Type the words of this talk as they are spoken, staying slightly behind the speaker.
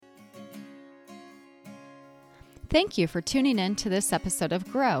Thank you for tuning in to this episode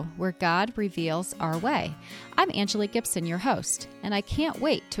of Grow, where God reveals our way. I'm Angelique Gibson, your host, and I can't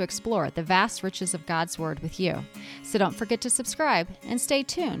wait to explore the vast riches of God's Word with you. So don't forget to subscribe and stay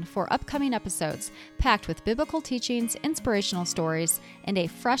tuned for upcoming episodes packed with biblical teachings, inspirational stories, and a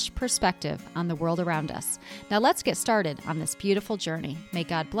fresh perspective on the world around us. Now let's get started on this beautiful journey. May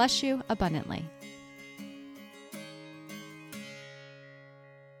God bless you abundantly.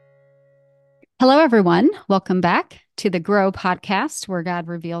 Hello, everyone. Welcome back to the Grow podcast, where God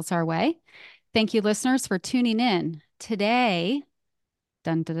reveals our way. Thank you, listeners, for tuning in. Today,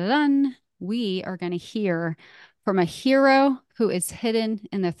 we are going to hear from a hero who is hidden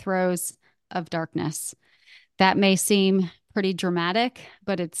in the throes of darkness. That may seem pretty dramatic,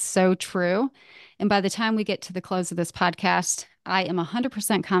 but it's so true. And by the time we get to the close of this podcast, I am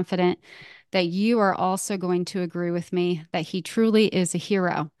 100% confident that you are also going to agree with me that he truly is a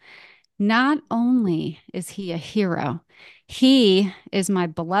hero. Not only is he a hero, he is my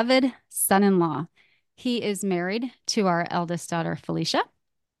beloved son-in-law. He is married to our eldest daughter, Philicia.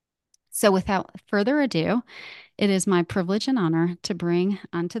 So without further ado, it is my privilege and honor to bring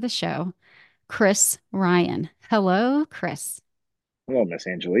onto the show Chris Ryan. Hello, Chris. Hello, Miss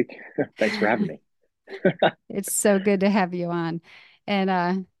Angelique. Thanks for having me. It's so good to have you on.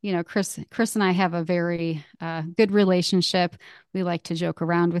 And Chris and I have a very good relationship. We like to joke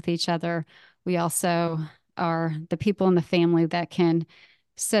around with each other. We also are the people in the family that can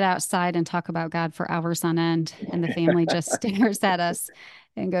sit outside and talk about God for hours on end, and the family just stares at us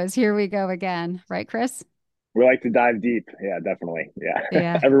and goes, "Here we go again." Right, Chris? We like to dive deep. Yeah, definitely. Yeah.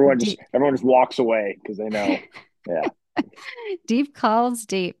 Yeah. Everyone just walks away because they know. Yeah. Deep calls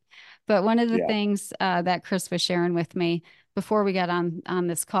deep. But one of the Yeah. things that Chris was sharing with me before we got on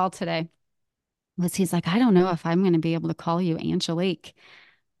this call today was he's like, I don't know if I'm going to be able to call you Angelique.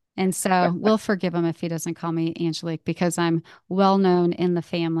 And so we'll forgive him if he doesn't call me Angelique, because I'm well known in the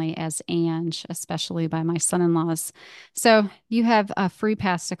family as Ange, especially by my son-in-laws. So you have a free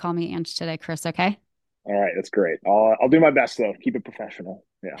pass to call me Ange today, Chris, okay? All right. That's great. I'll do my best though. Keep it professional.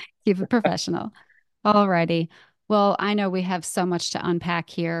 Yeah. Keep it professional. All righty. Well, I know we have so much to unpack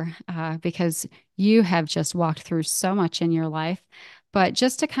here because you have just walked through so much in your life. But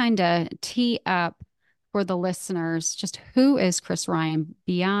just to kind of tee up for the listeners, just who is Chris Ryan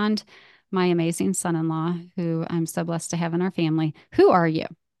beyond my amazing son-in-law, who I'm so blessed to have in our family? Who are you?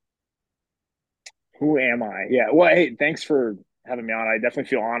 Who am I? Yeah. Well, hey, thanks for having me on. I definitely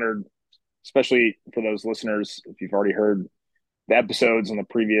feel honored, especially for those listeners. If you've already heard the episodes in the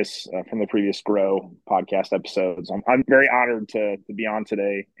previous from the previous Grow podcast episodes, I'm very honored to be on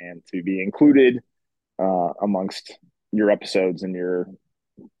today and to be included amongst your episodes and your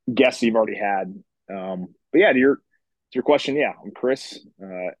guests you've already had. But yeah, to your question, yeah, I'm Chris,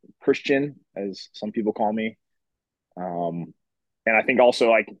 Christian, as some people call me. And I think also,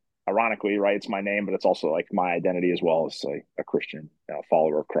 like, ironically, right, it's my name, but it's also like my identity as well as like a Christian,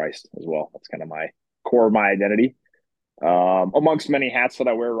 follower of Christ as well. That's kind of my core of my identity. Amongst many hats that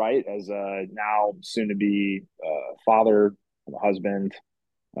I wear, right, as a now soon to be father, a husband,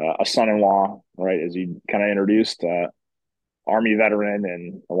 a son-in-law, right, as you kind of introduced, Army veteran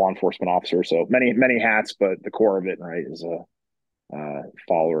and a law enforcement officer. So many hats, but the core of it, right, is a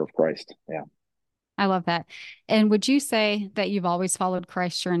follower of Christ. Yeah. I love that. And would you say that you've always followed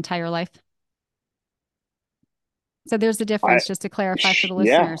Christ your entire life? So there's a I difference, just to clarify for the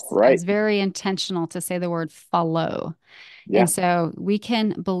yeah, listeners. right. It's very intentional to say the word follow. And Yeah. so we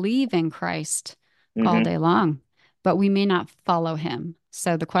can believe in Christ all Hmm. day long, but we may not follow him.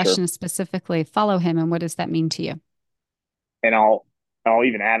 So the Sure. question is specifically follow him. And what does that mean to you? And I'll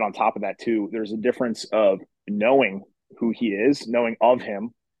even add on top of that too. There's a difference of knowing who he is, knowing of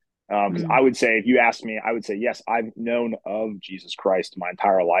him. Because I Mm, would say, if you ask me, I would say yes. I've known of Jesus Christ my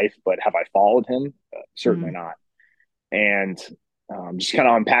entire life, but have I followed him? Certainly mm, not. And just kind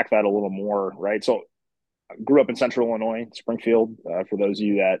of unpack that a little more, right? So I grew up in Central Illinois, Springfield. For those of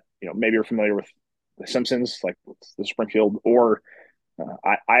you that maybe are familiar with The Simpsons, like the Springfield, or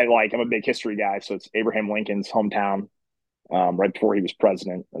I'm a big history guy, so it's Abraham Lincoln's hometown, right before he was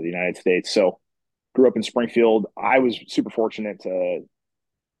president of the United States. So grew up in Springfield. I was super fortunate to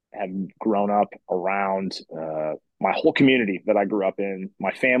have grown up around my whole community that I grew up in.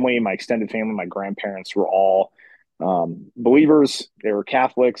 My family, my extended family, my grandparents were all believers. They were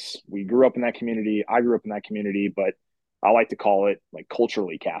Catholics. We grew up in that community. I grew up in that community, but I like to call it like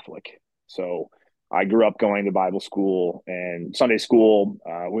culturally Catholic. So I grew up going to Bible school and Sunday school.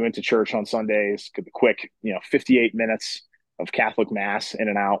 We went to church on Sundays. The quick, 58 minutes of Catholic mass in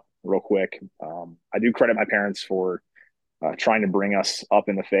and out, real quick. I do credit my parents for trying to bring us up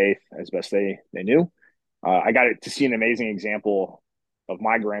in the faith as best they knew. I got to see an amazing example of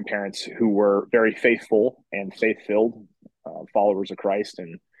my grandparents who were very faithful and faith filled followers of Christ,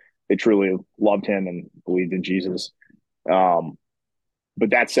 and they truly loved him and believed in Jesus. Um,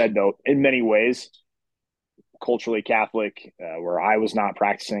 but that said, though, in many ways, culturally Catholic, where I was not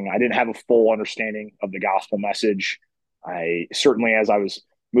practicing, I didn't have a full understanding of the gospel message. I certainly, as I was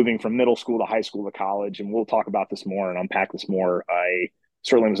moving from middle school to high school to college, and we'll talk about this more and unpack this more, I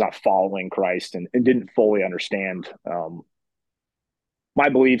certainly was not following Christ and didn't fully understand my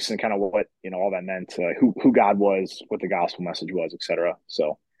beliefs and kind of what all that meant, who God was, what the gospel message was, etc.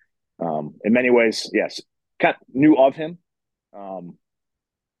 So, in many ways, yes, kind of knew of him, um,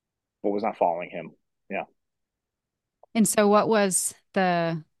 but was not following him. Yeah. And so, what was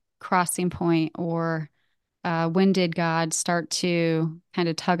the crossing point, or when did God start to kind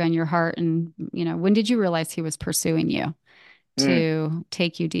of tug on your heart? And, when did you realize he was pursuing you Mm. to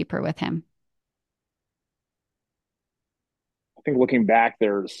take you deeper with him? I think looking back,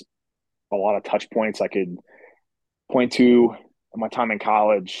 there's a lot of touch points I could point to my time in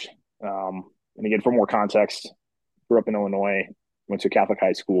college. And again, for more context, grew up in Illinois, went to Catholic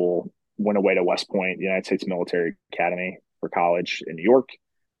high school, went away to West Point, the United States Military Academy for college in New York.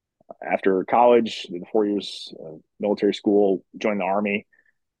 After college, did the 4 years military school, joined the Army.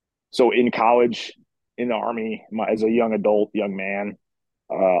 So in college, in the Army, as a young adult, young man,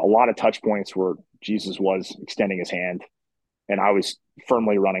 a lot of touch points where Jesus was extending his hand, and I was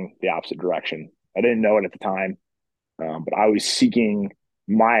firmly running the opposite direction. I didn't know it at the time, but I was seeking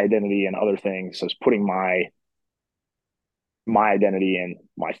my identity and other things. I was putting my identity in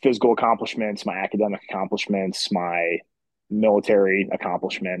my physical accomplishments, my academic accomplishments, my military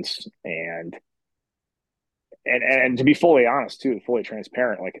accomplishments, and to be fully honest too, fully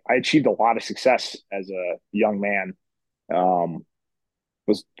transparent, like I achieved a lot of success as a young man. Um,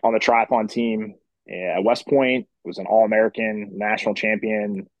 was on the triathlon team at West Point, was an All-American, national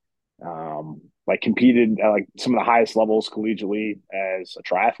champion, like competed at like some of the highest levels collegiately as a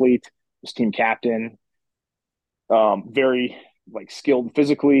triathlete, was team captain, very like skilled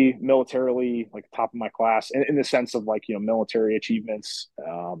physically, militarily, like top of my class in the sense of like, military achievements.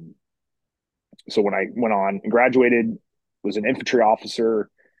 So when I went on and graduated, was an infantry officer,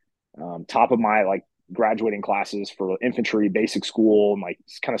 top of my like graduating classes for infantry basic school, and like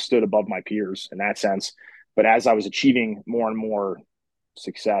kind of stood above my peers in that sense. But as I was achieving more and more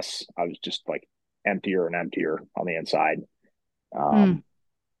success, I was just like emptier and emptier on the inside. Mm, Um,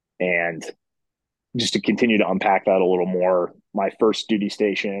 and just to continue to unpack that a little more, my first duty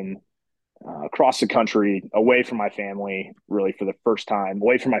station across the country, away from my family, really for the first time,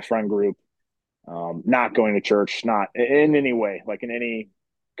 away from my friend group, not going to church, not in any way, like in any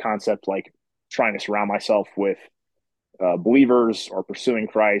concept, like trying to surround myself with believers or pursuing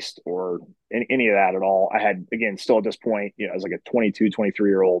Christ or any of that at all. I had, again, still at this point, as like a 22,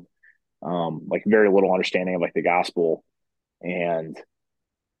 23-year old, like very little understanding of like the gospel, and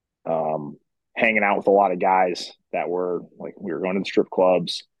um, hanging out with a lot of guys that were like, we were going to the strip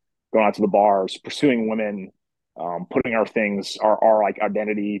clubs, going out to the bars, pursuing women, putting our things, our like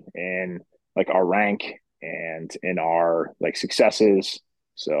identity and like our rank and in our like successes.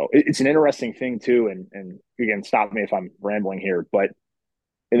 So it's an interesting thing too. And again, stop me if I'm rambling here, but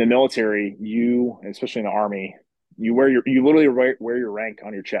in the military, especially in the Army, you literally wear your rank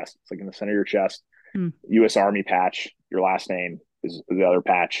on your chest. It's like in the center of your chest, mm, U.S. Army patch, your last name is the other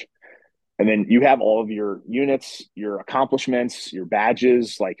patch. And then you have all of your units, your accomplishments, your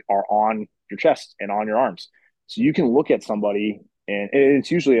badges, like are on your chest and on your arms. So you can look at somebody, and it's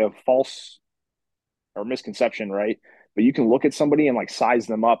usually a false or misconception, right? But you can look at somebody and like size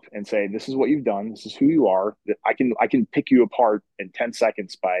them up and say, this is what you've done. This is who you are. That I can pick you apart in 10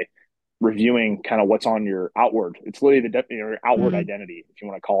 seconds by reviewing kind of what's on your outward. It's literally your outward mm. identity, if you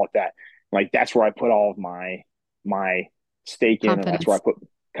want to call it that. Like that's where I put all of my stake in, and that's where I Confidence. put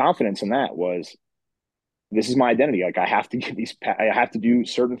confidence in. That was, this is my identity. Like I have to get these, I have to do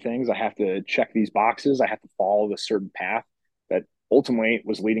certain things. I have to check these boxes. I have to follow this certain path that ultimately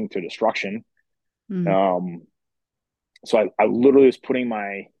was leading to destruction. Mm, Um, so I literally was putting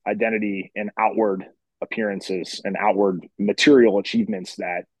my identity in outward appearances and outward material achievements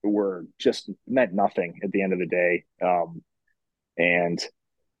that were just meant nothing at the end of the day. And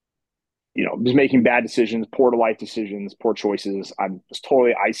just making bad decisions, poor life decisions, poor choices. I was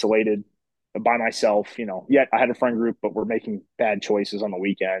totally isolated by myself. Yet I had a friend group, but we're making bad choices on the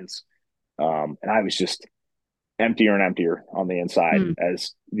weekends. And I was just emptier and emptier on the inside mm,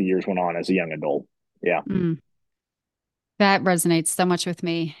 as the years went on as a young adult. Yeah. mm. That resonates so much with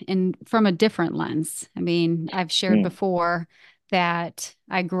me and from a different lens. I mean, I've shared Mm. before that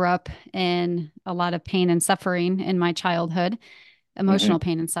I grew up in a lot of pain and suffering in my childhood, emotional Hmm.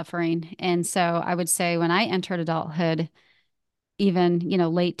 pain and suffering. And so I would say when I entered adulthood, even,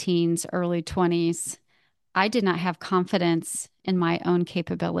 late teens, early 20s, I did not have confidence in my own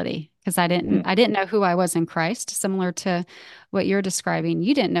capability because I didn't Hmm. I didn't know who I was in Christ, similar to what you're describing.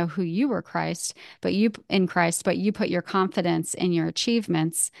 You didn't know who you were Christ, but you put your confidence in your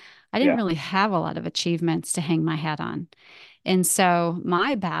achievements. I didn't Yeah. really have a lot of achievements to hang my hat on. And so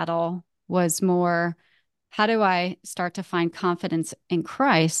my battle was more, how do I start to find confidence in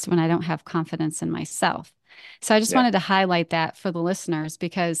Christ when I don't have confidence in myself? So I just Yeah. wanted to highlight that for the listeners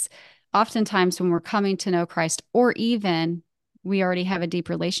because oftentimes when we're coming to know Christ, or even we already have a deep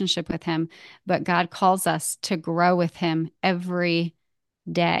relationship with Him, but God calls us to grow with Him every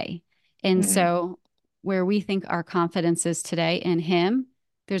day. And Hmm. so where we think our confidence is today in Him,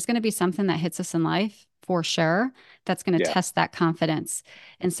 there's going to be something that hits us in life for sure that's going to Yeah. test that confidence.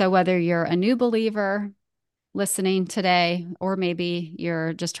 And so whether you're a new believer, listening today, or maybe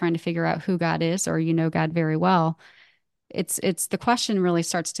you're just trying to figure out who God is, or you know God very well, it's the question really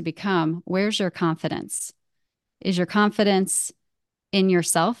starts to become, where's your confidence? Is your confidence in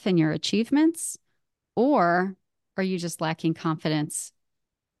yourself and your achievements, or are you just lacking confidence,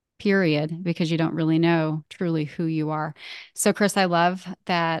 period, because you don't really know truly who you are? So, Chris, I love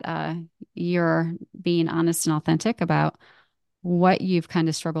that you're being honest and authentic about what you've kind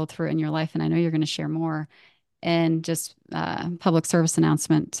of struggled through in your life. And I know you're going to share more. And just public service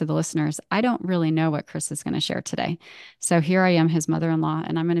announcement to the listeners. I don't really know what Chris is going to share today. So here I am, his mother-in-law,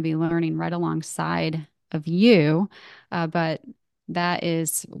 and I'm going to be learning right alongside of you. But that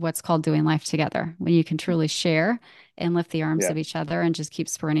is what's called doing life together, when you can truly share and lift the arms Yeah. of each other and just keep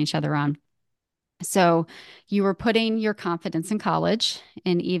spurring each other on. So you were putting your confidence in college,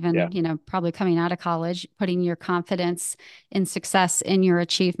 and Yeah. even, probably coming out of college, putting your confidence in success in your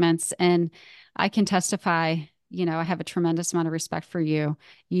achievements. And I can testify, I have a tremendous amount of respect for you.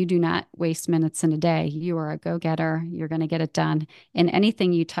 You do not waste minutes in a day. You are a go-getter. You're going to get it done. And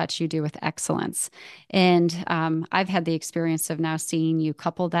anything you touch, you do with excellence. And I've had the experience of now seeing you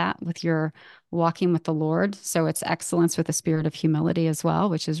couple that with your walking with the Lord. So it's excellence with a spirit of humility as well,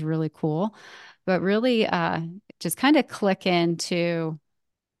 which is really cool, but really just kind of click into,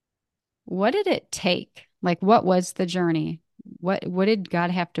 what did it take? Like, what was the journey? What did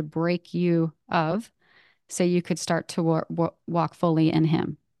God have to break you of so you could start to walk fully in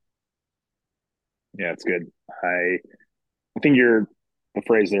Him? Yeah. It's good. I think you're the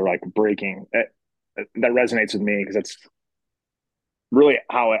phrase there, like breaking, that resonates with me because that's really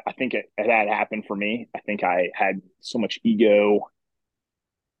how I think it had happened for me. I think I had so much ego,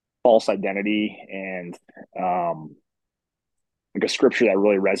 false identity, and um, like a scripture that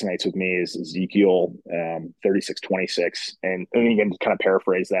really resonates with me is Ezekiel 36:26. And again, to kind of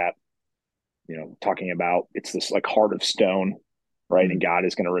paraphrase that, talking about it's this like heart of stone, right? And God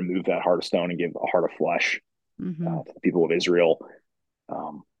is going to remove that heart of stone and give a heart of flesh Mm-hmm. to the people of Israel.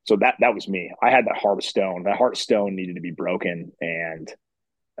 So that was me. I had that heart of stone. That heart of stone needed to be broken and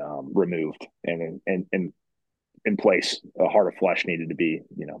removed, and in place, a heart of flesh needed to be,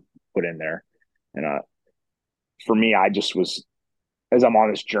 put in there. And for me, I just was, as I'm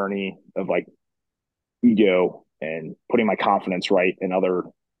on this journey of like ego and putting my confidence right in other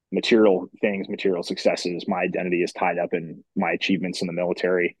material things, material successes. My identity is tied up in my achievements in the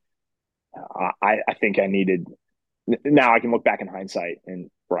military. I think I needed, now I can look back in hindsight and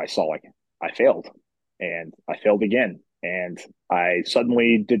where I saw like I failed and I failed again. And I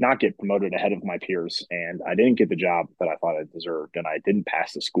suddenly did not get promoted ahead of my peers, and I didn't get the job that I thought I deserved, and I didn't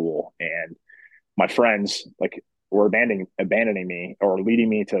pass the school. And my friends like were abandoning me or leading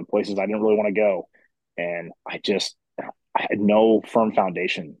me to places I didn't really want to go. And I had no firm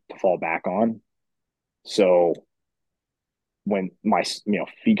foundation to fall back on. So when my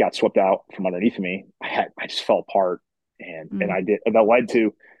feet got swept out from underneath me, I just fell apart, and Mm-hmm. and that led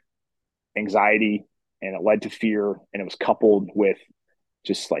to anxiety, and it led to fear, and it was coupled with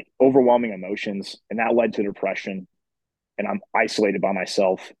just like overwhelming emotions, and that led to depression, and I'm isolated by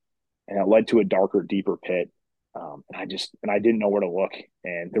myself, and it led to a darker, deeper pit. And I didn't know where to look,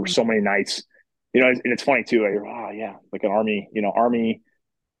 and there were so many nights, and it's funny too. Yeah, like an army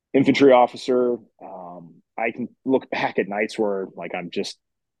infantry officer. I can look back at nights where like I'm just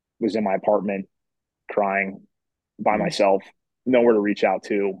was in my apartment crying by Mm-hmm. myself, nowhere to reach out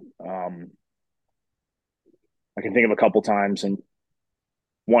to. I can think of a couple times, and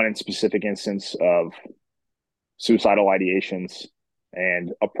one in specific instance of suicidal ideations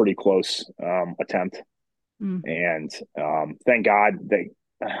and a pretty close attempt. And thank God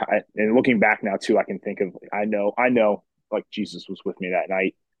and looking back now too, I can think of, I know like Jesus was with me that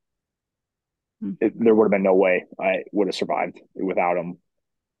night, Mm, there would have been no way I would have survived without him.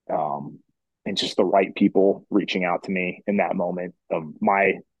 Um, and just the right people reaching out to me in that moment of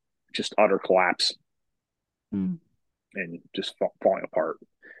my just utter collapse mm, and just falling apart.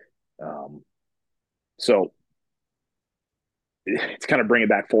 Um, so it's kind of bringing it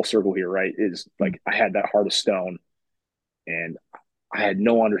back full circle here, right? Is mm, like I had that heart of stone, and I had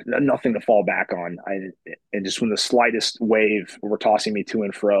nothing to fall back on. And just when the slightest wave were tossing me to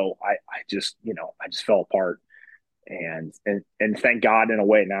and fro, I just, I just fell apart. And thank God in a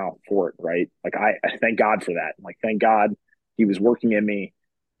way now for it, right? Like I thank God for that. Like thank God he was working in me,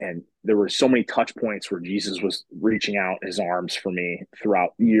 and there were so many touch points where Jesus was reaching out his arms for me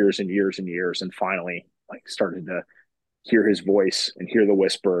throughout years and years and years, and finally like started to hear his voice and hear the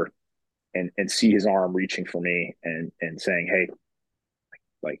whisper and see his arm reaching for me and saying, "Hey,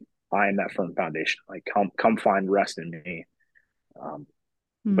 like I am that firm foundation. Like come find rest in me." Um,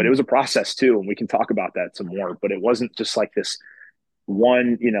 but it mm. was a process too, and we can talk about that some more. But it wasn't just like this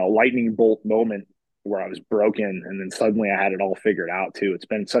one, lightning bolt moment where I was broken and then suddenly I had it all figured out too. It's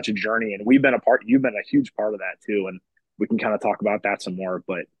been such a journey, and we've been a part. You've been a huge part of that too, and we can kind of talk about that some more.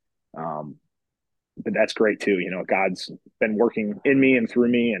 Um, but that's great too. God's been working in me and through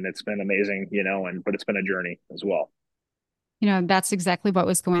me, and it's been amazing. And but it's been a journey as well. That's exactly what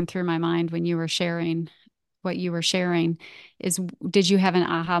was going through my mind when you were sharing what you were sharing is did you have an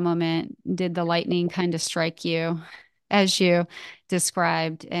aha moment? Did the lightning kind of strike you as you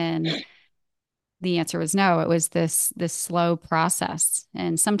described? And the answer was no. It was this slow process.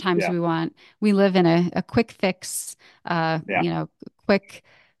 And sometimes Yeah, we live in a quick fix, yeah, quick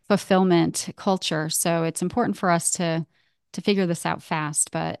fulfillment culture. So it's important for us to figure this out fast.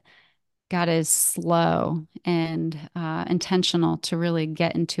 But God is slow and intentional to really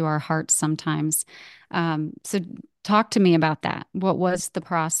get into our hearts sometimes. So, talk to me about that. What was the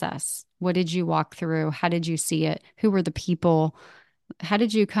process? What did you walk through? How did you see it? Who were the people? How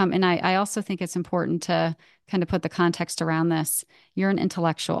did you come? And I also think it's important to kind of put the context around this. You're an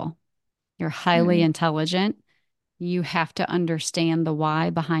intellectual, you're highly hmm intelligent, you have to understand the why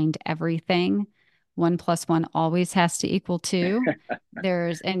behind everything. One plus one always has to equal two.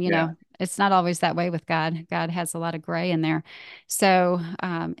 And yeah, it's not always that way with God. God has a lot of gray in there. So,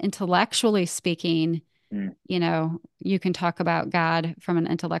 intellectually speaking, mm, you can talk about God from an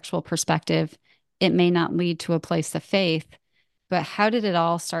intellectual perspective. It may not lead to a place of faith, but how did it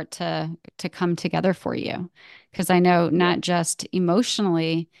all start to come together for you? Because I know yeah, not just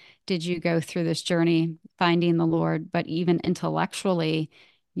emotionally did you go through this journey finding the Lord, but even intellectually,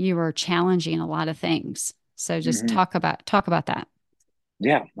 you were challenging a lot of things. So just hmm talk about that.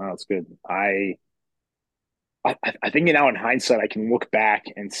 yeah. No, that's good. I think now in hindsight, I can look back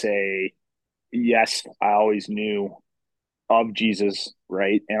and say, yes, I always knew of Jesus,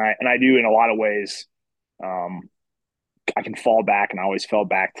 right? And I do in a lot of ways. Um, I can fall back, and I always fell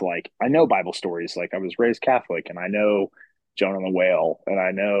back to like I know Bible stories. Like I was raised Catholic, and I know Jonah the whale, and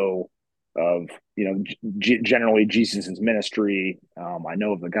I know of generally Jesus's ministry. I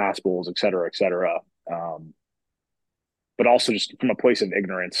know of the Gospels, et cetera, et cetera. Um, but also just from a place of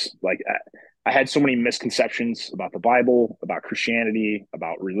ignorance. Like I had so many misconceptions about the Bible, about Christianity,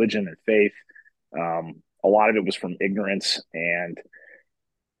 about religion and faith. A lot of it was from ignorance, and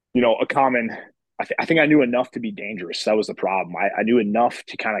a common. I think I knew enough to be dangerous. That was the problem. I knew enough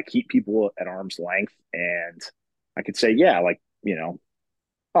to kind of keep people at arm's length, and I could say, yeah, like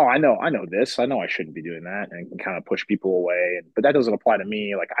oh, I know this. I know I shouldn't be doing that, and can kind of push people away. But that doesn't apply to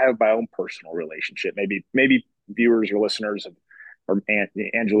me. Like I have my own personal relationship. Maybe viewers or listeners have, or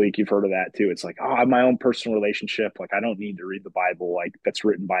Angelique, you've heard of that too. It's like, oh, I have my own personal relationship. Like I don't need to read the Bible. Like that's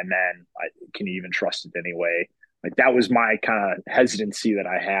written by men. Can you even trust it anyway? Like that was my kind of hesitancy that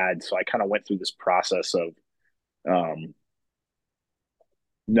I had. So I kind of went through this process of um,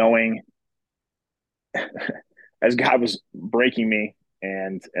 knowing as God was breaking me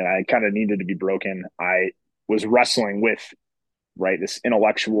and I kind of needed to be broken. I was wrestling with right this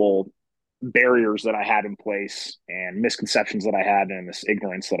intellectual barriers that I had in place and misconceptions that I had and this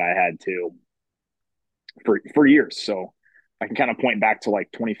ignorance that I had to for years. So I can kind of point back to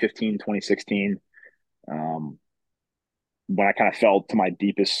like 2015, 2016, um, when I kind of fell to my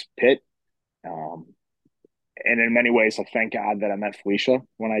deepest pit. Um, and in many ways, I thank God that I met Philicia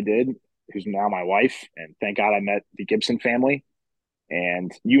when I did, who's now my wife, and thank God I met the Gibson family.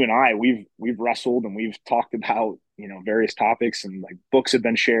 And you and I, we've wrestled and we've talked about various topics, and like books have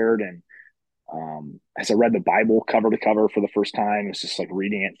been shared. And as I read the Bible cover to cover for the first time, it's just like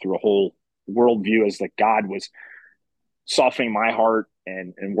reading it through a whole worldview as like God was softening my heart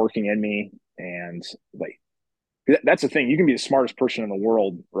and working in me. And like that's the thing. You can be the smartest person in the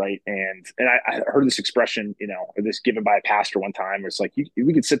world, right? And I heard this expression, or this given by a pastor one time. Where it's like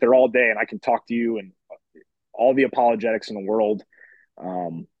we could sit there all day, and I can talk to you and all the apologetics in the world,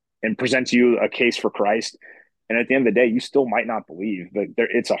 um, and present to you a case for Christ. And at the end of the day, you still might not believe, but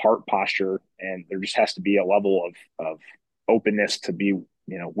it's a heart posture, and there just has to be a level of openness to be,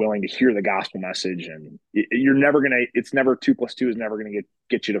 willing to hear the gospel message. And you're never gonna. It's never 2 plus 2 is never gonna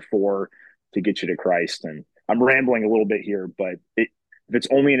get you to 4 to get you to Christ. And I'm rambling a little bit here, but if it's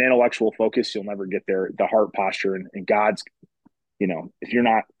only an intellectual focus, you'll never get there. The heart posture and God's, if you're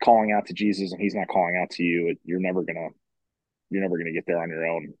not calling out to Jesus and He's not calling out to you, you're never gonna get there on your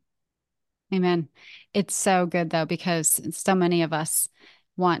own. Amen. It's so good though, because so many of us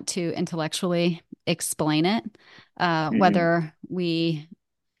want to intellectually explain it, Mm-hmm. whether we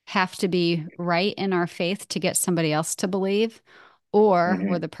have to be right in our faith to get somebody else to believe, or we're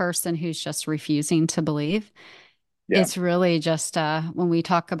Mm-hmm. the person who's just refusing to believe. Yeah. It's really just when we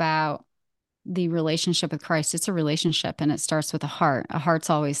talk about the relationship with Christ, it's a relationship and it starts with a heart. A heart's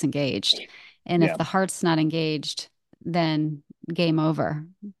always engaged. And if Yeah. the heart's not engaged, then game over,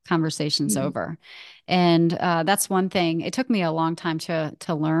 conversation's Mm-hmm. over. And that's one thing. It took me a long time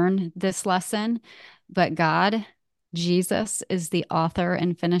to learn this lesson, but God, Jesus, is the author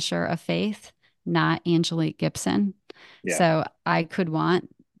and finisher of faith, not Angelique Gibson. Yeah. So I could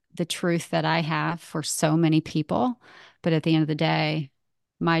want the truth that I have for so many people, but at the end of the day,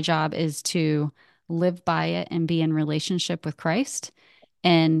 my job is to live by it and be in relationship with Christ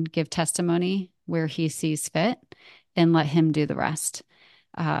and give testimony where he sees fit and let him do the rest.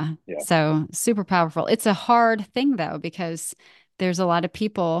 Yeah. So super powerful. It's a hard thing though, because there's a lot of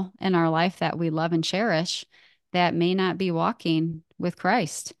people in our life that we love and cherish that may not be walking with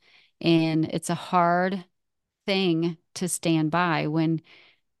Christ. And it's a hard thing to stand by when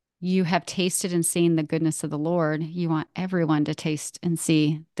you have tasted and seen the goodness of the Lord. You want everyone to taste and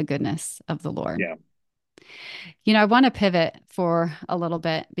see the goodness of the Lord. Yeah. I want to pivot for a little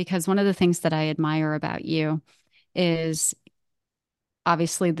bit because one of the things that I admire about you is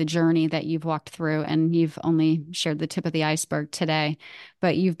obviously the journey that you've walked through, and you've only shared the tip of the iceberg today,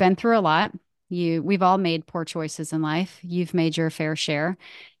 but you've been through a lot. We've all made poor choices in life. You've made your fair share.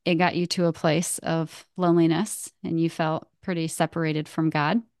 It got you to a place of loneliness and you felt pretty separated from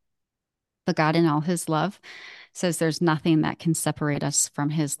God. But God, in all his love, says there's nothing that can separate us from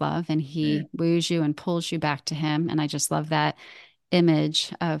his love. And Mm. he woos you and pulls you back to him. And I just love that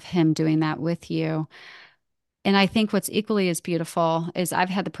image of him doing that with you. And I think what's equally as beautiful is I've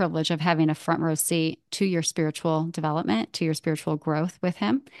had the privilege of having a front row seat to your spiritual development, to your spiritual growth with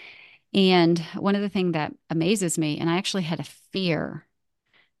him. And one of the things that amazes me, and I actually had a fear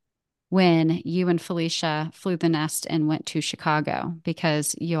when you and Philicia flew the nest and went to Chicago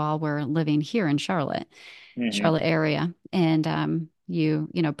because you all were living here in Mm-hmm. Charlotte area. And you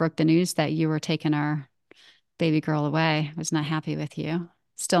broke the news that you were taking our baby girl away. I was not happy with you.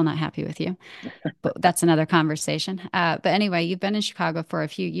 Still not happy with you, but that's another conversation. But anyway, you've been in Chicago for a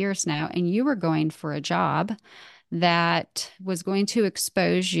few years now, and you were going for a job that was going to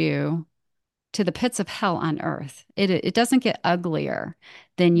expose you to the pits of hell on earth. It doesn't get uglier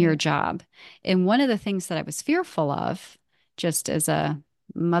than your Mm. job. And one of the things that I was fearful of, just as a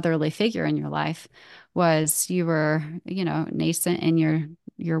motherly figure in your life, was you were, nascent in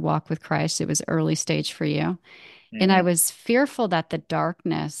your walk with Christ. It was early stage for you. And I Mm-hmm. was fearful that the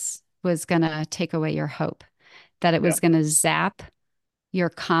darkness was going to take away your hope, that it Yeah. was going to zap your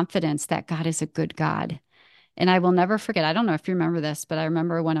confidence that God is a good God. And I will never forget. I don't know if you remember this, but I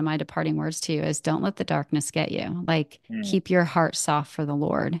remember one of my departing words to you is don't let the darkness get you. Like, Mm. keep your heart soft for the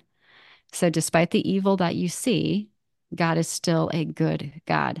Lord. So, despite the evil that you see, God is still a good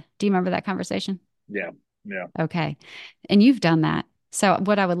God. Do you remember that conversation? Yeah. Yeah. Okay. And you've done that. So,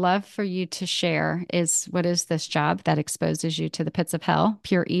 what I would love for you to share is what is this job that exposes you to the pits of hell,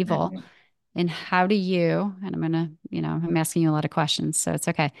 pure evil? Mm-hmm. And how do you, and I'm going to, I'm asking you a lot of questions, so it's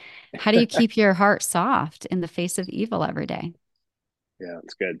okay. How do you keep your heart soft in the face of evil every day? Yeah,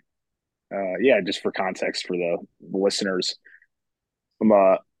 that's good. Yeah, just for context for the listeners, I'm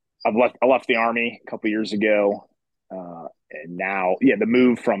uh, I left the army a couple years ago, and now, yeah, the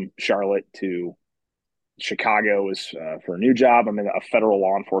move from Charlotte to Chicago is for a new job. I'm a federal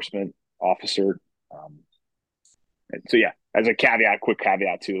law enforcement officer. Um, and so, yeah, as a caveat, quick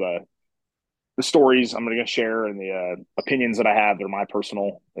caveat to the stories I'm going to share and the opinions that I have, they're my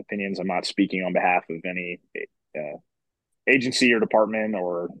personal opinions. I'm not speaking on behalf of any uh, agency or department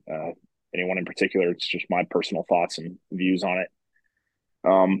or anyone in particular. It's just my personal thoughts and views on it.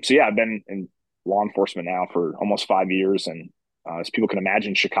 So yeah, I've been in law enforcement now for almost 5 years, and as people can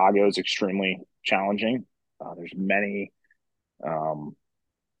imagine, Chicago is extremely challenging. There's um,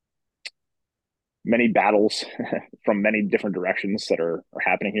 many battles from many different directions that are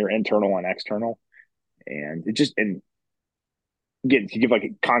happening here, internal and external. And it just, and again, to give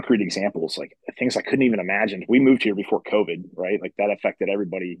like concrete examples, like things I couldn't even imagine. We moved here before COVID, right? Like that affected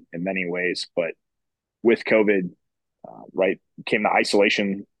everybody in many ways. But with COVID, right, came the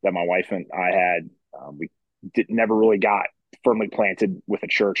isolation that my wife and I had. We never really got firmly planted with a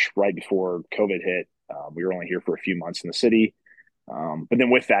church right before COVID hit. We were only here for a few months in the city. But then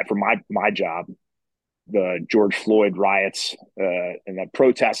with that, for my job, the George Floyd riots and the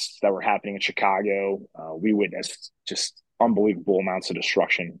protests that were happening in Chicago, we witnessed just unbelievable amounts of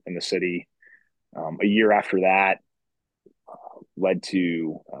destruction in the city. A year after that led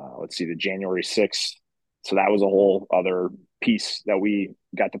to, let's see, the January 6th. So that was a whole other piece that we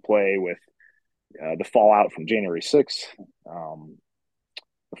got to play with the fallout from January 6th. Um,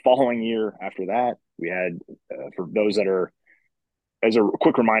 the following year after that, we had, for those that are, as a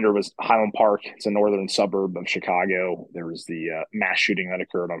quick reminder, was Highland Park. It's a northern suburb of Chicago. There was the mass shooting that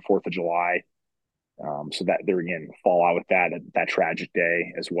occurred on 4th of July. So that there again, fallout with that tragic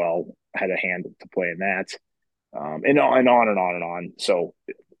day as well. Had a hand to play in that, and on and on and on and on. So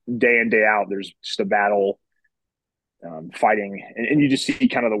day in day out, there's just a battle, fighting, and you just see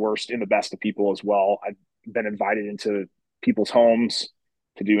kind of the worst and the best of people as well. I've been invited into people's homes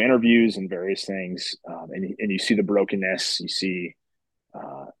to do interviews and various things, and you see the brokenness, you see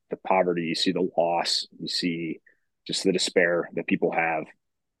the poverty, you see the loss, you see just the despair that people have.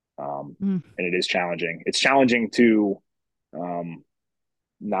 Mm, And it is challenging. It's challenging to um,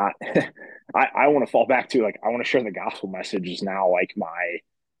 not. I want to fall back to, like, I want to share the gospel message is now like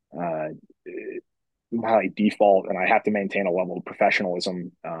uh, my like default, and I have to maintain a level of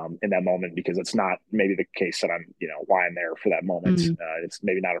professionalism in that moment, because it's not maybe the case that I'm, why I'm there for that moment. mm, It's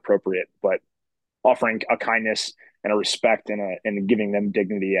maybe not appropriate, but offering a kindness and a respect and giving them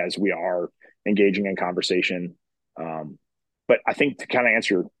dignity as we are engaging in conversation. Um, but I think, to kind of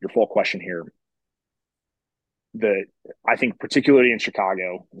answer your full question here, the I think particularly in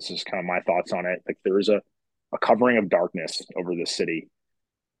Chicago, this is kind of my thoughts on it. Like, there is a covering of darkness over this city,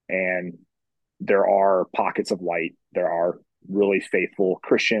 and there are pockets of light. There are really faithful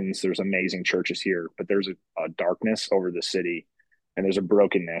Christians. There's amazing churches here, but there's a darkness over the city, and there's a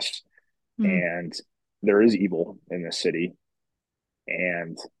brokenness, mm, and there is evil in this city,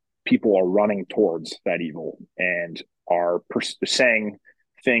 and people are running towards that evil and are saying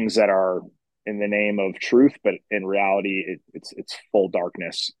things that are in the name of truth, but in reality, it's full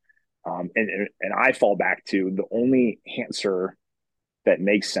darkness. And I fall back to the only answer that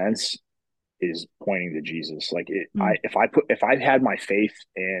makes sense is pointing to Jesus. Like, mm, if I had my faith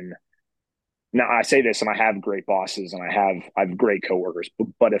in, now I say this, and I have great bosses and I have great coworkers,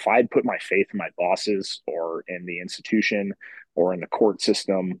 but if I'd put my faith in my bosses or in the institution or in the court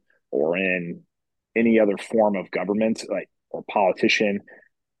system or in any other form of government, like, or politician,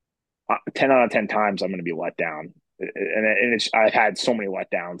 10 out of 10 times I'm going to be let down. And I've had so many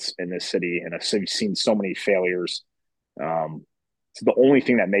letdowns in this city, and I've seen so many failures. So the only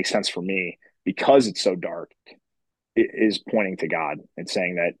thing that makes sense for me, because it's so dark, is pointing to God and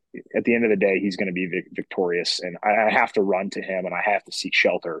saying that at the end of the day, He's going to be victorious, and I have to run to Him, and I have to seek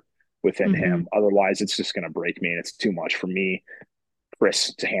shelter within mhm. Him. Otherwise, it's just going to break me, and it's too much for me,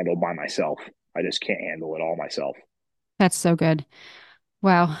 Chris, to handle by myself. I just can't handle it all myself. That's so good.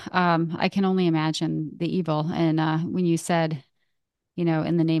 Wow. I can only imagine the evil. And when you said,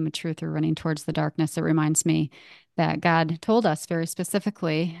 in the name of truth, we're running towards the darkness, it reminds me that God told us very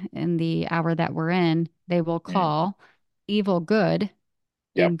specifically in the hour that we're in, they will Mm. call evil good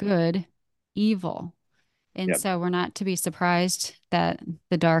Yep. and good evil. And Yep. so we're not to be surprised that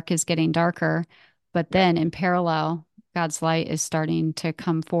the dark is getting darker, but Yep. then in parallel, God's light is starting to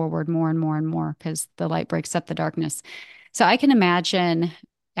come forward more and more and more because the light breaks up the darkness. So I can imagine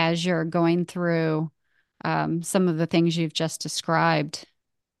as you're going through some of the things you've just described,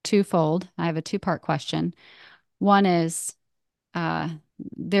 twofold. I have a two-part question. One is uh,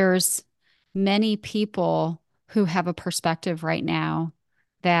 there's many people who have a perspective right now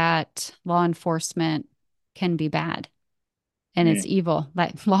that law enforcement can be bad and it's Mm. evil.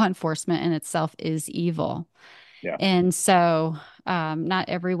 Like law enforcement in itself is evil. Yeah. And so, not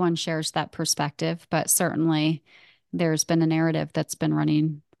everyone shares that perspective, but certainly there's been a narrative that's been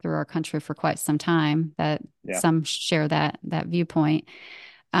running through our country for quite some time that Yeah. some share that viewpoint.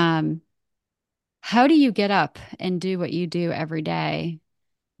 Um, how do you get up and do what you do every day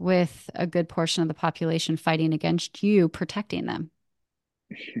with a good portion of the population fighting against you, protecting them?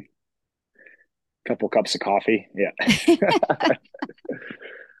 Couple cups of coffee. Yeah.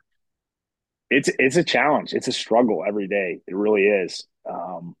 it's a challenge. It's a struggle every day. It really is.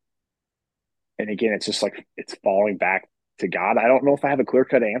 And again, it's just like it's falling back to God. I don't know if I have a clear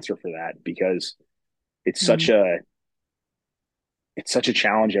cut answer for that because it's such Mm, a it's such a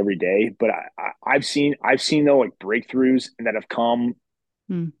challenge every day. But I've seen though like breakthroughs that have come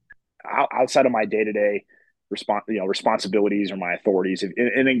mm, outside of my day to day responsibilities or my authorities.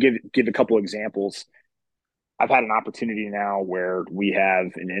 And then give a couple examples. I've had an opportunity now where we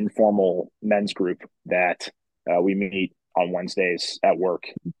have an informal men's group that we meet on Wednesdays at work,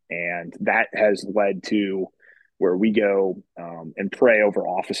 and that has led to where we go and pray over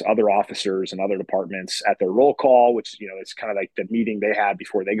other officers and other departments at their roll call, which it's kind of like the meeting they have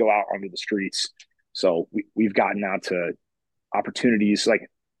before they go out onto the streets. So we've gotten out to opportunities like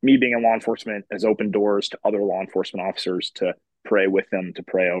me being in law enforcement has opened doors to other law enforcement officers to pray with them, to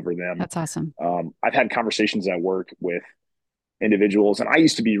pray over them. that's awesome. I've had conversations at work with individuals, and I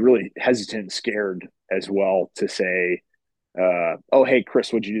used to be really hesitant and scared as well to say, "Oh, hey,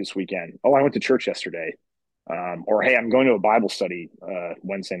 Chris, what'd you do this weekend? Oh, I went to church yesterday." Or, "Hey, I'm going to a Bible study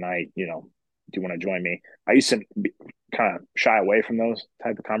Wednesday night. Do you want to join me?" I used to kind of shy away from those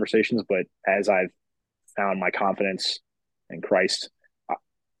type of conversations, but as I've found my confidence in Christ,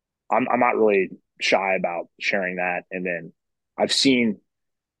 I'm not really shy about sharing that. And then I've seen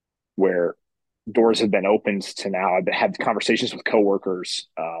where doors have been opened to now. I've had conversations with coworkers,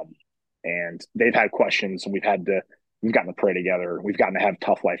 and they've had questions, and we've gotten to pray together. We've gotten to have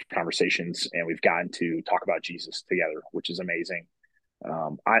tough life conversations, and we've gotten to talk about Jesus together, which is amazing.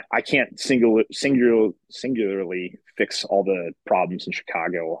 I can't singularly fix all the problems in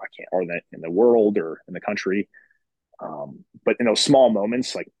Chicago. I can't, or in the world or in the country. But in those small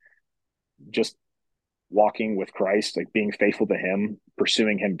moments, like just walking with Christ, like being faithful to Him,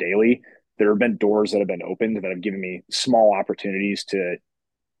 pursuing Him daily, there have been doors that have been opened that have given me small opportunities to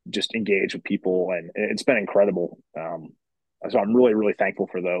just engage with people, and it's been incredible. So I'm really, really thankful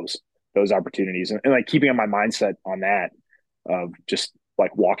for those opportunities, and like keeping on my mindset on that of just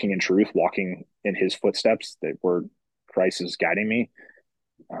like walking in truth, walking in His footsteps, that where Christ is guiding me.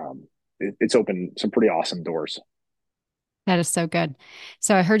 It's opened some pretty awesome doors. That is so good.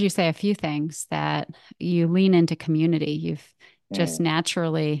 So I heard you say a few things that you lean into community. You've just Mm,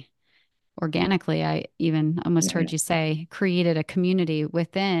 naturally, organically, I even almost heard mm-hmm. you say, created a community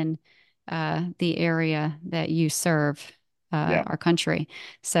within the area that you serve, Yeah, our country.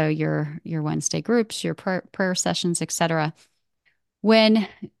 So your Wednesday groups, your prayer sessions, etc. When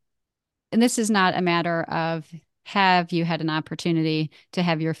and this is not a matter of have you had an opportunity to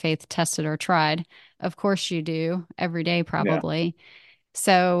have your faith tested or tried? Of course you do every day, yeah, probably.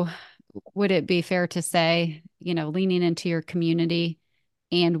 So, would it be fair to say, leaning into your community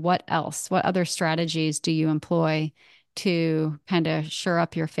and what else? What other strategies do you employ to kind of shore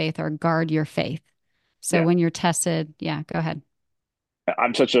up your faith or guard your faith? So, yeah. when you're tested, yeah, go ahead.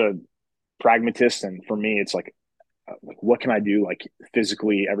 I'm such a pragmatist, and for me, it's like what can I do like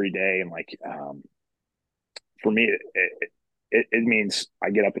physically every day, and like for me, it means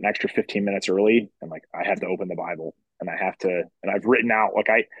I get up an extra 15 minutes early, and like I have to open the Bible, and I have to, and I've written out like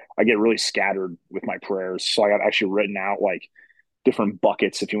I get really scattered with my prayers, so I got actually written out like different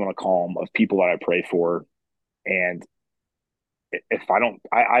buckets, if you want to call them, of people that I pray for. And if I don't,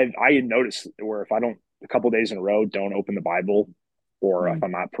 I noticed where if I don't a couple days in a row don't open the Bible, or if Mm,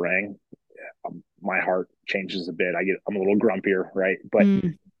 I'm not praying, my heart changes a bit. I'm a little grumpier, right? But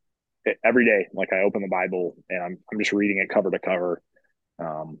mm, every day, like I open the Bible and I'm just reading it cover to cover,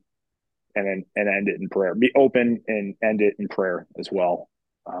 um, and end it in prayer. Be open and end it in prayer as well.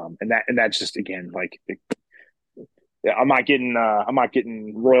 And that's just again like yeah, I'm not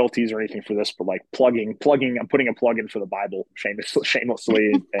getting royalties or anything for this, but like plugging I'm putting a plug in for the Bible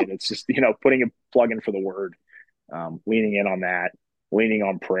shamelessly, and it's just putting a plug in for the Word, leaning in on that, leaning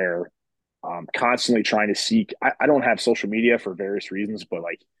on prayer, constantly trying to seek. I don't have social media for various reasons, but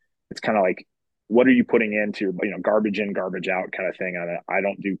like it's kind of like what are you putting into your garbage in, garbage out kind of thing. I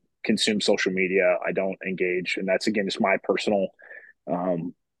don't do consume social media. I don't engage, and that's again just my personal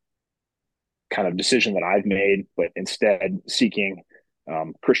um, kind of decision that I've made. But instead, seeking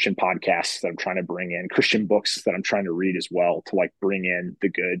Christian podcasts that I'm trying to bring in, Christian books that I'm trying to read as well to like bring in the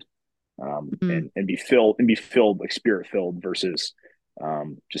good, mm. and be filled like spirit filled versus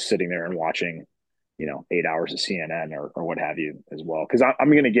just sitting there and watching 8 hours of CNN or what have you as well. Because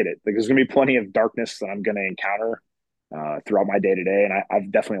I'm going to get it. Like, there's going to be plenty of darkness that I'm going to encounter throughout my day to day, and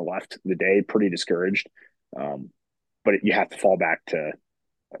I've definitely left the day pretty discouraged. Um, but you have to fall back to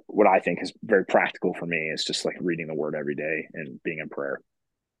what I think is very practical for me is just like reading the Word every day and being in prayer.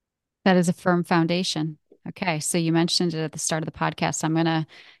 That is a firm foundation. Okay. So you mentioned it at the start of the podcast. I'm going to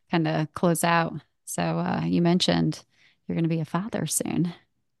kind of close out. So you mentioned you're going to be a father soon.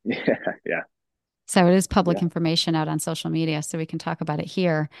 Yeah, yeah, So it is public yeah, information out on social media, so we can talk about it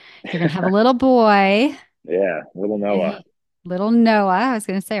here. You're going to have a little boy, yeah. Little and Noah. little Noah. I was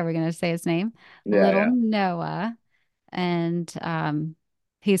going to say, are we going to say his name? Yeah, Little yeah. Noah, and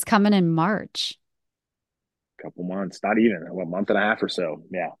he's coming in March. Couple months, not even a month and a half or so.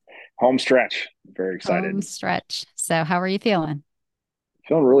 Yeah, home stretch. Very Home excited. stretch. So how are you feeling?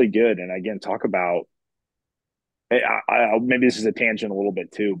 Feeling really good. And again, talk about maybe this is a tangent a little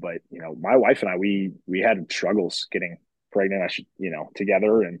bit too, but my wife and I we had struggles getting pregnant. I should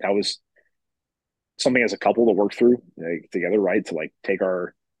together, and that was something as a couple to work through together, right? To like take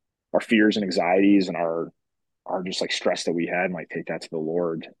our fears and anxieties and our just like stress that we had and like take that to the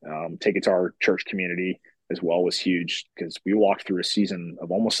Lord. Take it to our church community as well was huge because we walked through a season of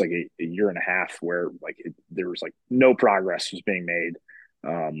almost like a year and a half where like there was like no progress was being made,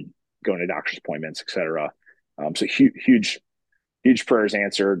 going to doctor's appointments, etc. So huge prayers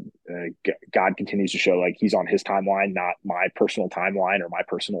answered. God continues to show like He's on His timeline, not my personal timeline or my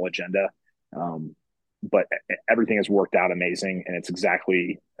personal agenda. Um, but everything has worked out amazing, and it's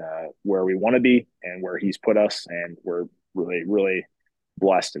exactly where we want to be and where He's put us, and we're really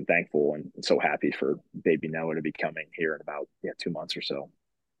blessed and thankful and so happy for baby Noah to be coming here in about 2 months or so.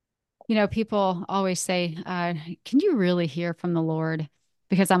 People always say, can you really hear from the Lord?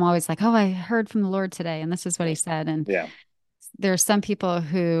 Because I'm always like, oh, I heard from the Lord today, and this is what he said. And Yeah. there's some people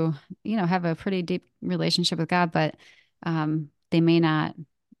who, have a pretty deep relationship with God, but they may not,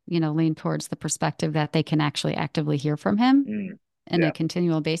 lean towards the perspective that they can actually actively hear from him Mm, on a yeah.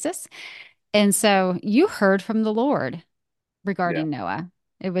 continual basis. And so you heard from the Lord Yeah. regarding Noah.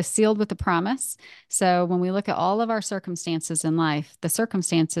 It was sealed with a promise. So when we look at all of our circumstances in life, the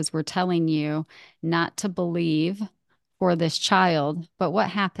circumstances were telling you not to believe for this child. But what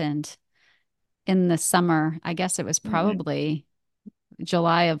happened in the summer? I guess it was Hmm. probably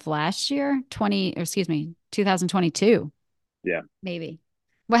July of last year, 20, or excuse me, 2022, Yeah. maybe.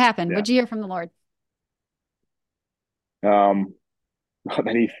 What happened? Yeah. What'd you hear from the Lord? Um,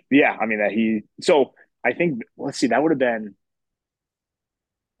 that he, yeah, I mean, that he, so I think, let's see, that would have been,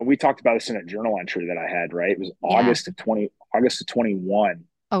 we talked about this in a journal entry that I had, right? It was Yeah. August of 21,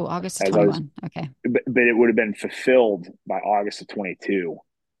 Oh, August of as I was, 21. Okay. but it would have been fulfilled by August of 22.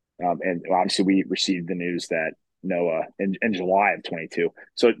 And obviously we received the news that Noah in July of 22.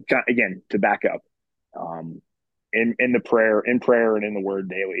 So again, to back up, um, in the prayer and in the word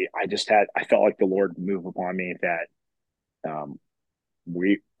daily, I felt like the Lord move upon me that, um,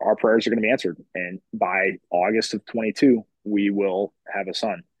 our prayers are going to be answered, and by August of 22 we will have a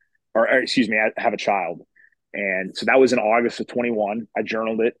son, or excuse me, I have a child. And so that was in August of 21. I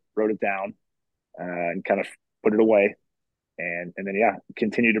journaled it, wrote it down, and kind of put it away, and then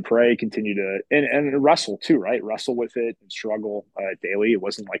continue to pray, continue to and wrestle too, right? Wrestle with it and struggle daily. It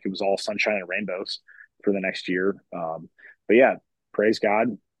wasn't like it was all sunshine and rainbows for the next year. But yeah, praise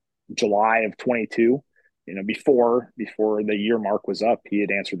God. July of 22, before the year mark was up, he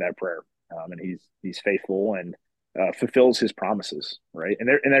had answered that prayer, and he's faithful and fulfills his promises, right? And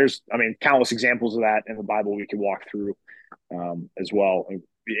there's I mean countless examples of that in the Bible we could walk through, as well.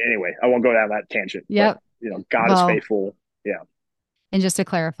 Anyway, I won't go down that tangent, but Yep. God is Well, faithful. Yeah. and just to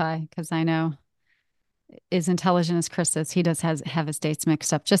clarify, because I know as intelligent as Chris is, he does has have his dates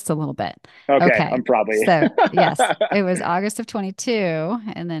mixed up just a little bit. Okay, Okay. I'm probably. So, yes, it was August of 22,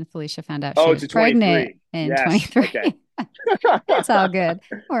 and then Felicia found out she Oh, was it's a pregnant 23. in Yes. Okay. 23. It's all good.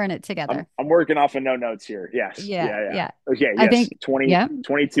 We're in it together. I'm working off of no notes here. Yes. Yeah, Yeah. yeah. Yeah. Okay. I Yes. think, 20, yeah.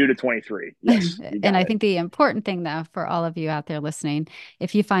 22 to 23. Yes, you And got I it. think the important thing, though, for all of you out there listening,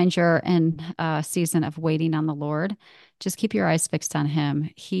 if you find you're in a season of waiting on the Lord, just keep your eyes fixed on Him.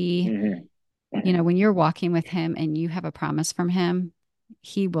 Hmm. When you're walking with him and you have a promise from him,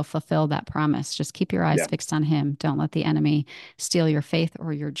 he will fulfill that promise. Just keep your eyes Yeah. fixed on him. Don't let the enemy steal your faith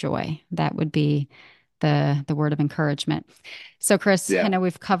or your joy. That would be the word of encouragement. So, Chris, I Yeah. know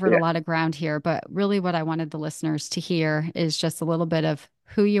we've covered a Yeah. lot of ground here, but really what I wanted the listeners to hear is just a little bit of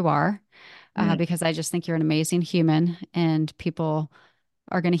who you are, Mm, because I just think you're an amazing human and people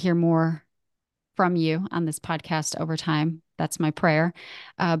are going to hear more from you on this podcast over time. That's my prayer.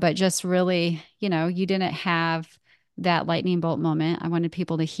 But just really, you didn't have that lightning bolt moment. I wanted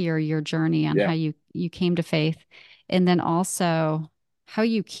people to hear your journey on yeah. how you came to faith, and then also how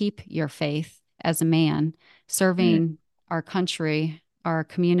you keep your faith as a man Mm, serving our country, our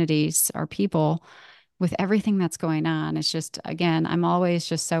communities, our people with everything that's going on. It's just, again, I'm always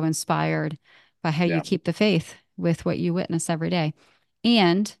just so inspired by how you yeah. keep the faith with what you witness every day.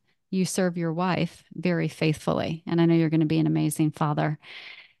 And you serve your wife very faithfully. And I know you're going to be an amazing father.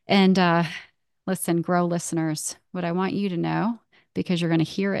 And listen, grow listeners, what I want you to know, because you're going to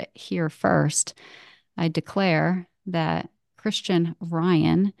hear it here first, I declare that Christian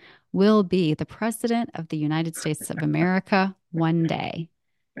Ryan will be the president of the United States of America one day.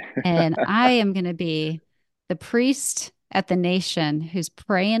 And I am going to be the priest at the nation who's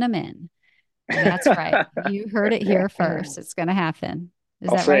praying him in. That's right. You heard it here first. It's going to happen. Is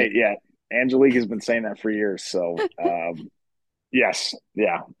I'll that say, right? yeah, Angelique has been saying that for years. So, yes,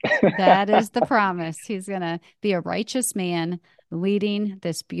 yeah, That is the promise. He's going to be a righteous man leading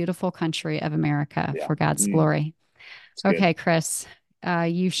this beautiful country of America yeah, for God's glory. it's good. Okay, Chris,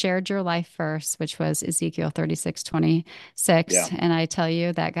 you shared your life verse, which was Ezekiel 36:26. Yeah. And I tell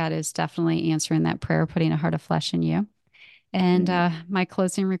you that God is definitely answering that prayer, putting a heart of flesh in you. And Mm. my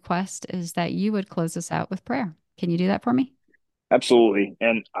closing request is that you would close us out with prayer. Can you do that for me? Absolutely.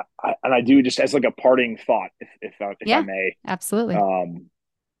 And I do, just as like a parting thought, if I Yeah, may, absolutely. um,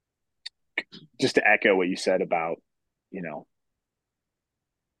 just to echo what you said about, you know,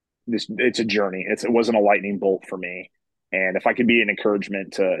 it's a journey. It wasn't a lightning bolt for me. And if I could be an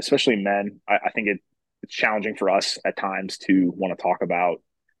encouragement to especially men, I think it's challenging for us at times to want to talk about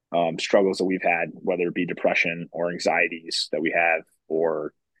struggles that we've had, whether it be depression or anxieties that we have,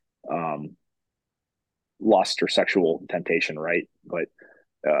 or um, lust or sexual temptation, right? But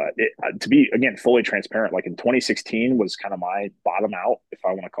to be again fully transparent, like in 2016 was kind of my bottom out, if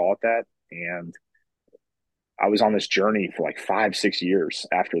I want to call it that, and I was on this journey for like 5 6 years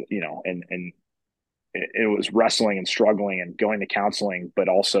after, and it was wrestling and struggling and going to counseling, but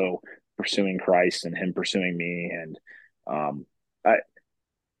also pursuing Christ and Him pursuing me. And I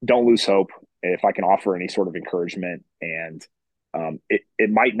don't lose hope. If I can offer any sort of encouragement, and it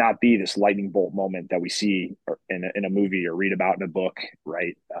might not be this lightning bolt moment that we see in a movie or read about in a book,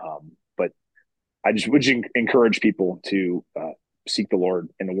 right? But I just would encourage people to seek the Lord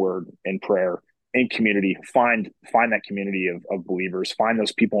in the Word, in prayer, in community. Find that community of believers. Find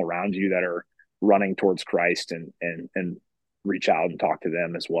those people around you that are running towards Christ, and reach out and talk to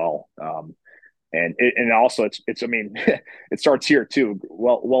them as well. And also it's I mean it starts here too.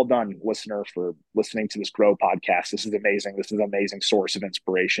 Well done, listener, for listening to this Grow podcast. This is amazing. This is an amazing source of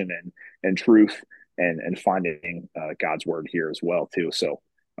inspiration and truth, and finding God's word here as well too. So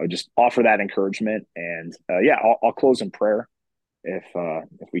I would just offer that encouragement, and yeah, I'll close in prayer if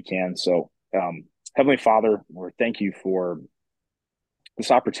we can. So Heavenly Father, Lord, thank you for this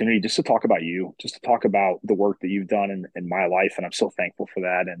opportunity just to talk about you, just to talk about the work that you've done in my life, and I'm so thankful for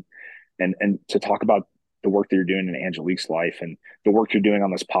that. And to talk about the work that you're doing in Angelique's life, and the work you're doing on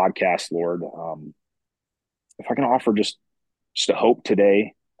this podcast, Lord. If I can offer just a hope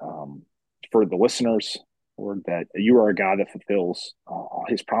today, for the listeners, Lord, that you are a God that fulfills all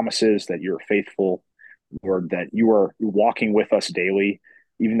His promises, that you're faithful, Lord, that you are walking with us daily,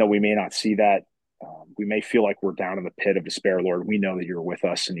 even though we may not see that. We may feel like we're down in the pit of despair, Lord. We know that you're with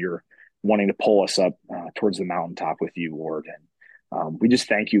us, and you're wanting to pull us up towards the mountaintop with you, Lord. And we just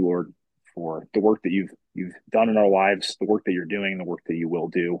thank you, Lord, for the work that you've done in our lives, the work that you're doing, and the work that you will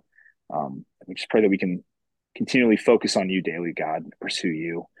do. We just pray that we can continually focus on you daily, God, pursue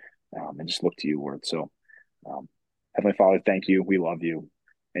you, and just look to you, Lord. So, um, Heavenly Father, thank you. We love you.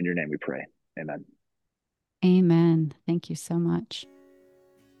 In your name we pray. Amen. Amen. Thank you so much.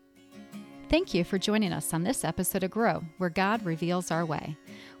 Thank you for joining us on this episode of Grow, where God reveals our way.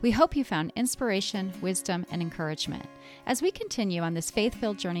 We hope you found inspiration, wisdom, and encouragement. As we continue on this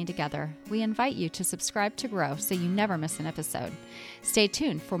faith-filled journey together, we invite you to subscribe to Grow so you never miss an episode. Stay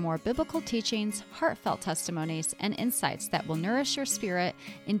tuned for more biblical teachings, heartfelt testimonies, and insights that will nourish your spirit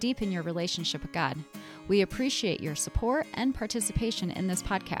and deepen your relationship with God. We appreciate your support and participation in this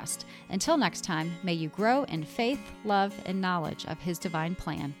podcast. Until next time, may you grow in faith, love, and knowledge of His divine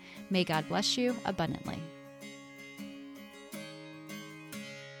plan. May God bless you abundantly.